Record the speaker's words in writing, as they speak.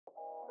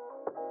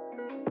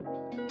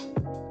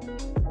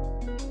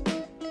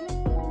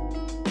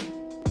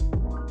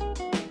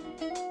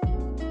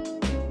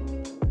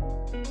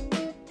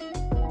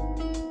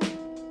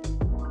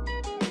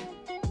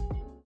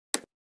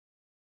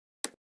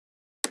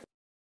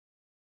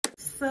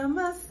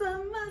Summer,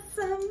 summer,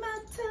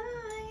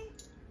 summertime.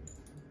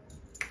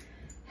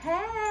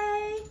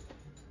 Hey,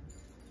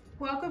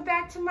 welcome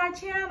back to my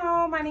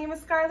channel. My name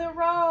is Scarlett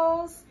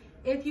Rose.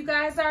 If you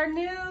guys are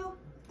new,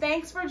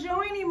 thanks for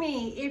joining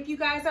me. If you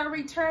guys are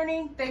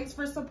returning, thanks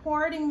for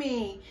supporting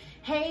me.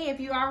 Hey, if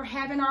you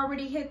haven't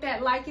already hit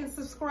that like and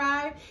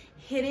subscribe,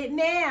 hit it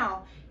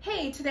now.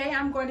 Hey, today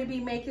I'm going to be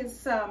making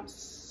some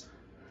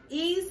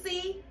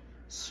easy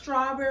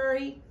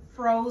strawberry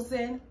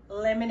frozen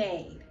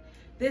lemonade.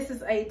 This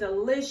is a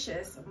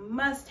delicious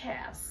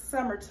must-have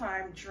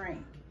summertime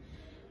drink.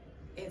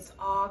 It's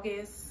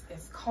August,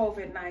 it's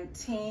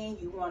COVID-19.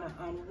 You want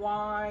to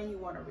unwind, you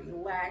want to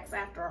relax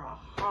after a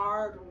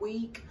hard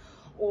week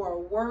or a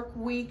work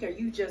week, or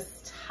you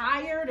just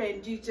tired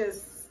and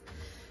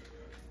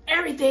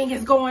everything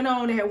is going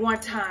on at one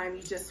time.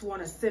 You just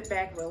want to sit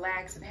back,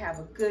 relax, and have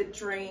a good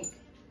drink.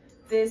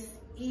 This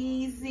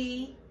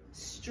easy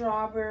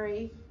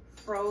strawberry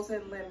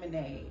frozen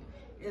lemonade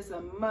is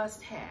a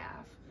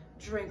must-have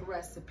drink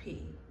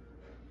recipe.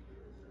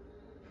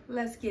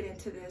 Let's get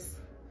into this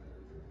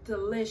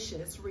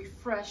delicious,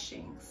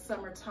 refreshing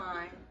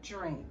summertime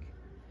drink.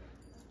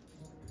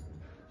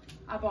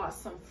 I bought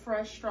some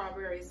fresh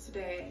strawberries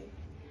today.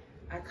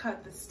 I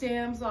cut the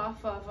stems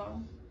off of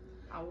them.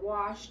 I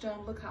washed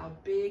them. Look how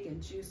big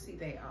and juicy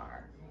they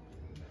are.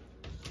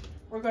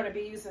 We're going to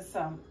be using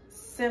some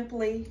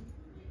Simply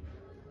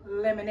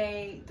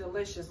lemonade,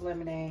 delicious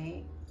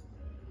lemonade.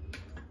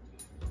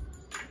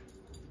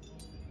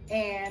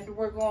 And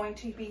we're going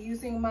to be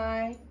using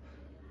my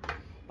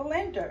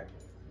blender.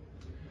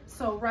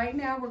 So right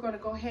now we're going to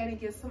go ahead and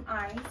get some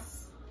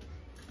ice.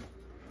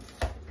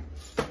 All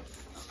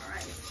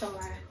right, so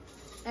I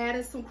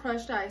added some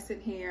crushed ice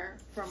in here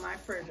from my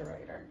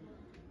refrigerator.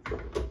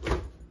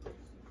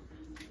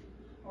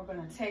 We're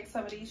going to take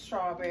some of these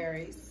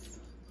strawberries.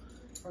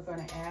 We're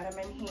going to add them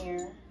in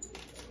here.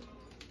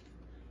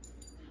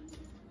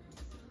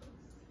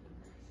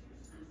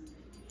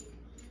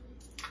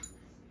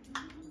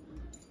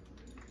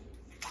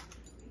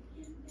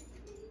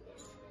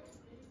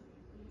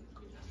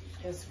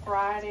 It's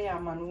Friday,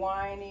 I'm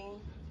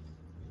unwinding,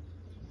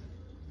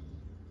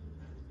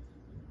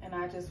 and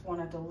I just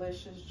want a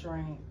delicious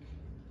drink.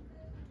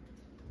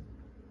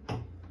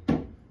 Let's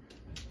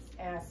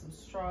add some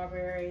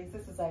strawberries.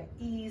 This is an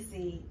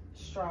easy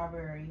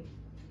strawberry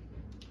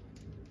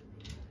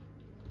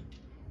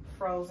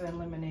frozen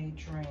lemonade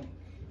drink.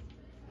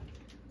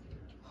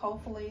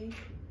 Hopefully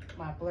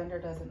my blender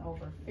doesn't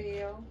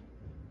overfill.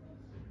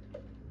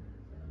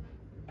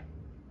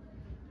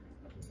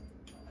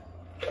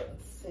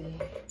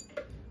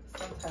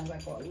 Sometimes I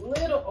go a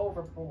little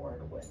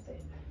overboard with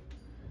it.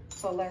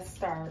 So let's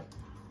start.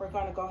 We're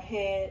going to go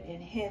ahead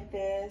and hit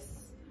this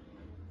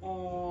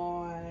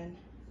on,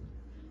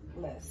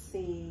 let's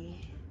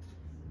see,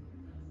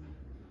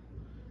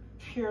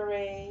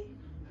 puree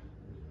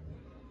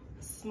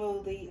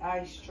smoothie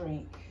ice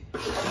drink.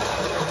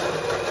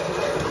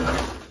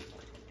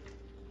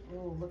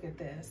 Ooh, look at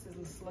this.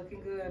 This is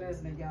looking good,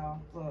 isn't it, y'all?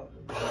 Look.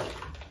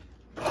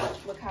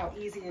 Look how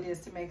easy it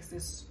is to make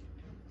this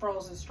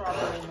frozen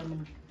strawberry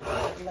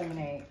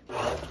lemonade.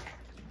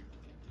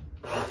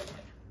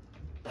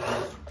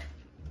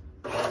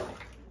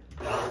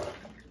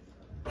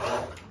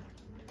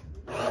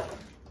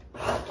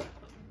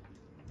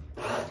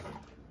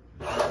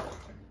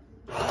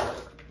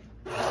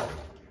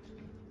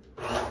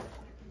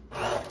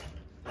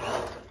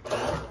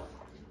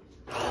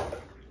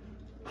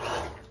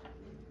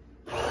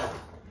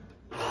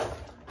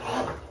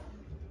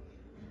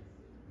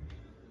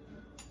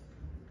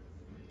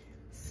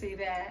 See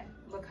that?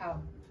 Look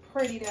how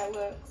pretty that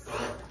looks.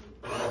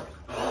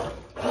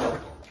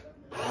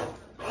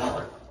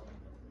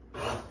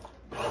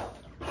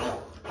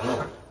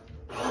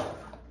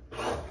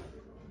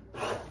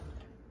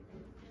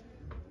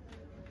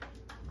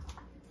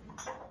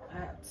 I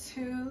have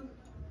two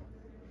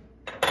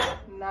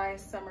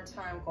nice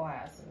summertime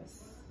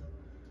glasses.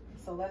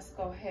 So let's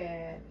go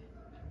ahead .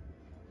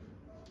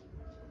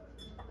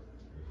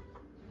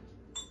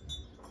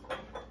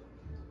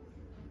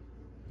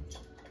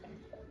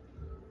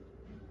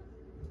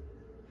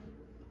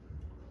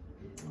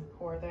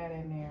 Pour that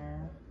in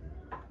there.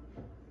 I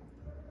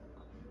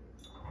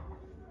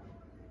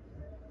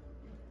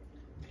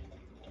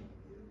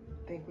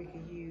think we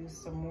could use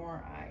some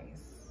more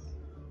ice.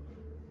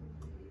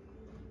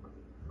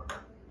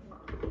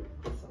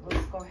 So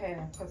let's go ahead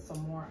and put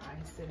some more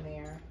ice in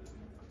there.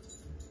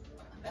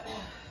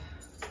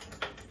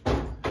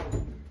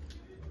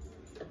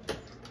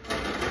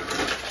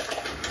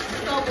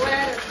 So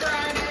glad it's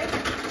Friday.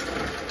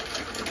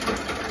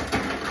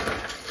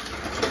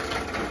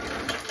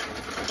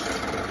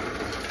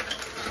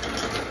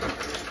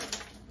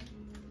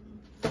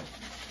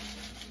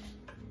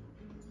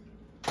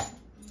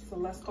 So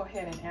let's go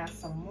ahead and add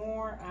some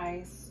more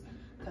ice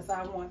because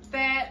I want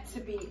that to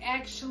be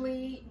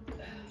actually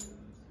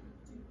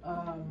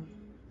a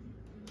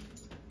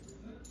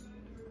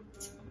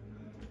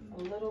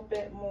little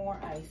bit more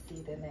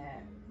icy than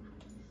that.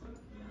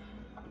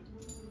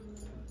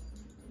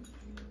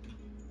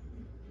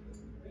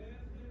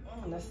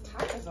 This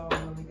top is all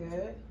really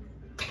good.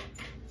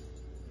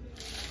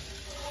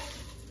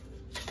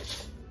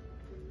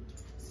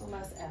 So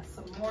let's add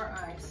some more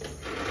ice.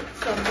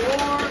 Some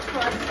more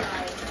crushed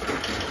ice.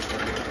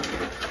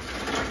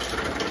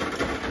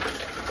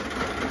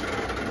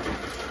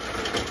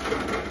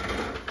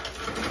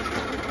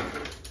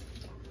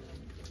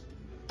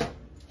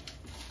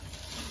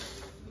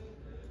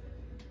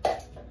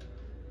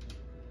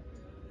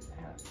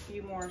 Add a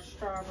few more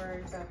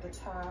strawberries at the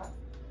top.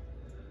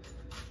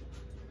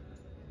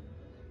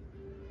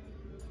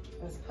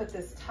 Let's put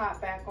this top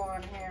back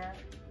on here.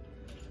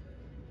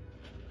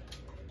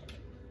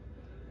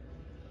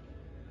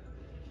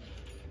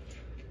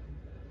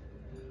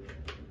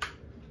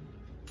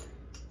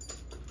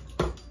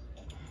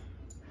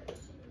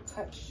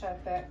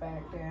 Shut that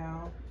back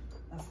down.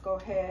 Let's go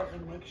ahead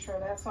and make sure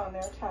that's on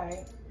there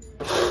tight.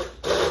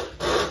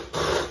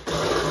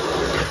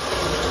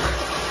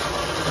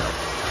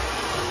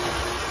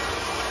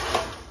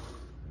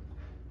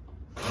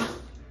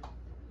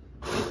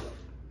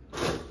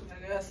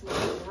 That's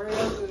looking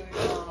real good,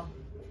 y'all.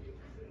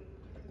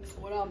 That's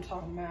what I'm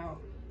talking about.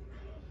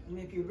 And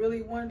if you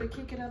really wanted to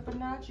kick it up a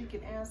notch, you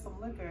can add some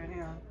liquor in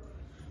here.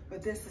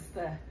 But this is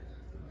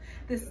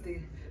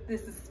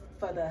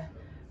for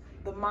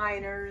the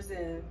minors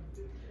and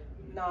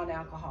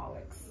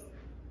non-alcoholics.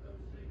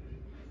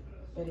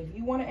 But if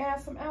you want to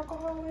add some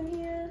alcohol in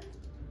here,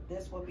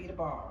 this will be the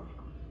bomb.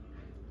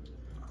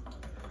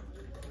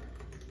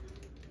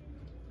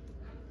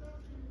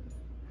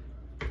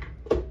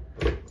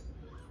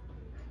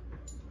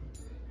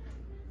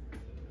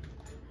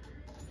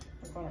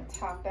 We're going to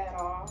top that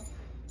off.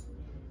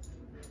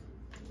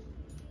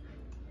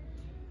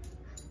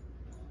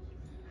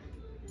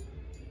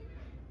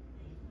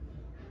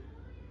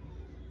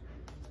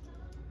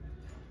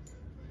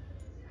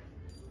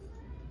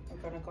 I'm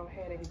gonna go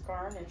ahead and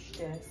garnish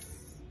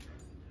this.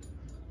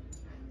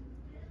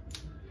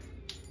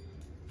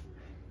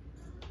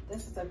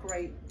 This is a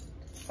great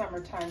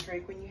summertime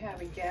drink when you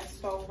have a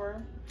guest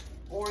over,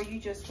 or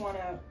you just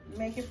wanna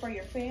make it for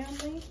your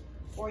family,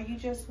 or you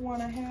just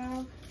wanna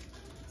have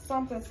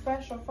something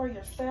special for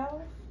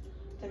yourself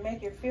to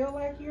make it feel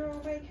like you're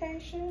on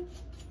vacation.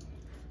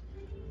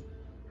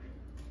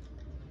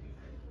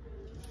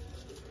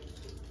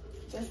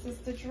 This is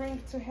the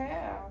drink to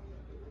have.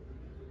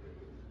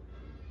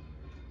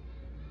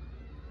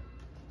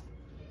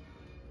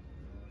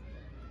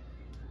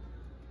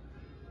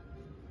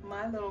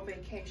 My little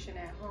vacation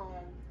at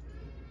home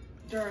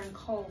during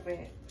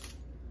COVID.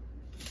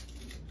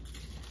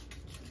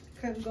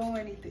 Couldn't go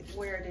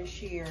anywhere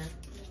this year.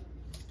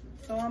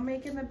 So I'm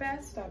making the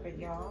best of it,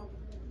 y'all.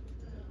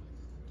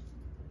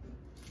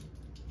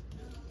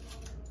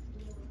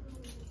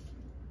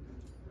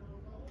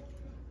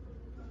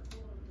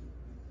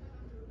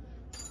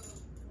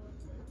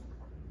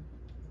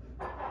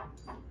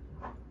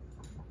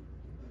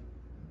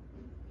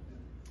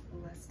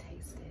 Let's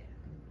taste it.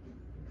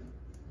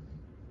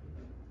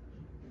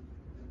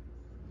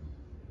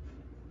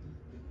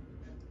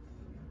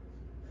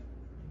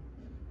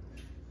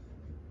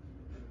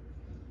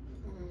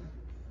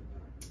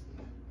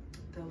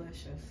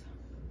 Delicious.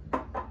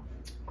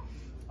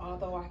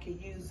 Although I could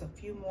use a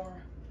few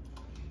more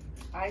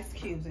ice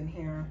cubes in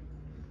here,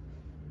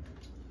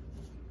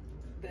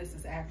 this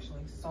is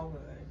actually so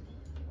good.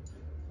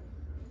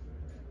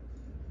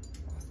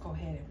 Let's go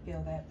ahead and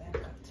fill that back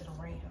up to the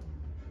rim.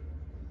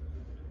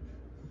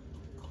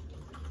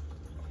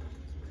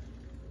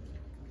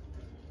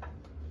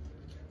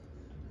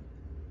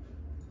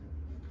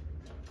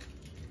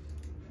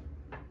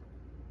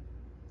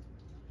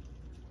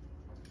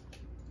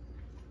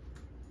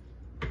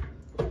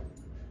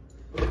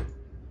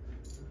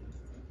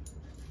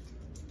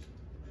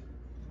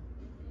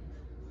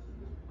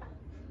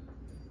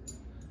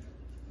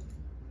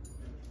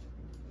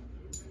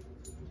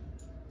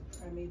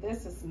 I mean,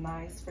 this is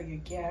nice for your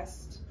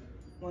guests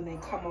when they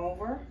come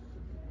over,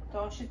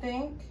 don't you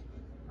think?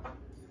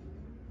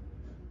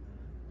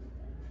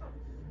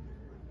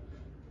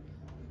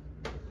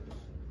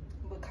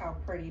 Look how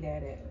pretty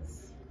that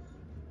is.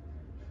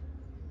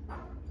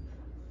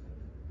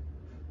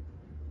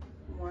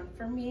 One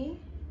for me.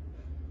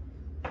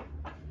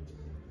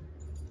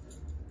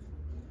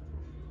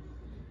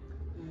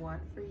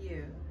 One for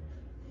you.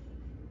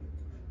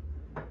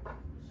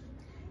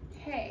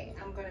 Hey,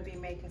 I'm going to be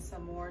making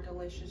some more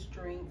delicious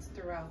drinks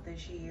throughout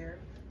this year.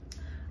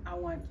 I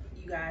want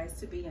you guys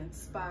to be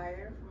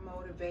inspired,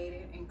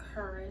 motivated,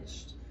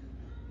 encouraged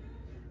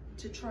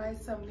to try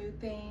some new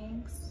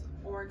things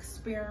or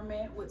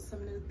experiment with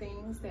some new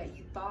things that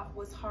you thought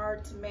was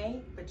hard to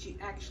make, but you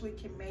actually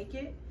can make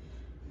it.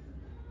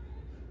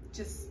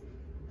 Just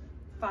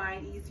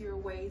find easier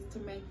ways to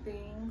make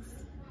things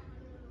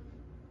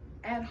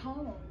at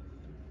home.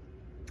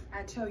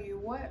 I tell you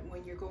what,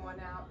 when you're going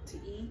out to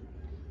eat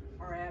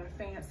or at a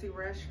fancy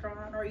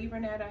restaurant or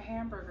even at a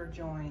hamburger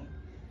joint,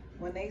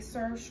 when they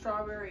serve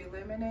strawberry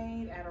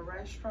lemonade at a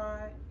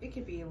restaurant, it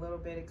could be a little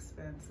bit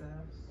expensive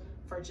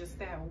for just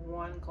that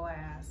one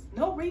glass.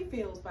 No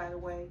refills, by the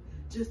way,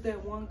 just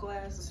that one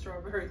glass of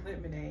strawberry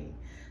lemonade.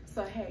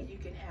 So hey, you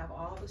can have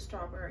all the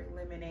strawberry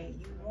lemonade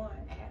you want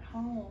at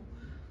home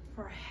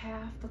for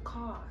half the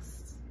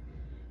cost.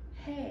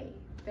 Hey,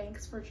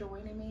 thanks for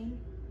joining me.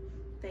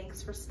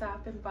 Thanks for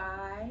stopping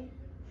by.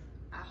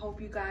 I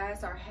hope you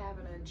guys are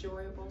having an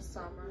enjoyable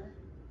summer.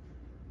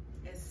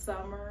 It's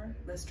summer.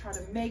 Let's try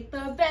to make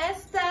the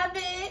best of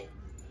it.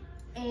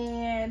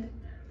 And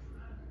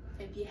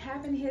if you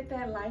haven't hit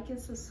that like and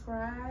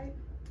subscribe,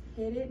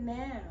 hit it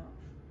now.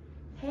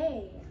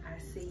 Hey, I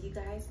see you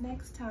guys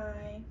next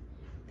time.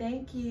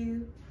 Thank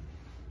you.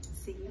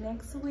 See you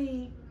next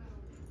week.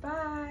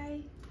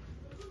 Bye.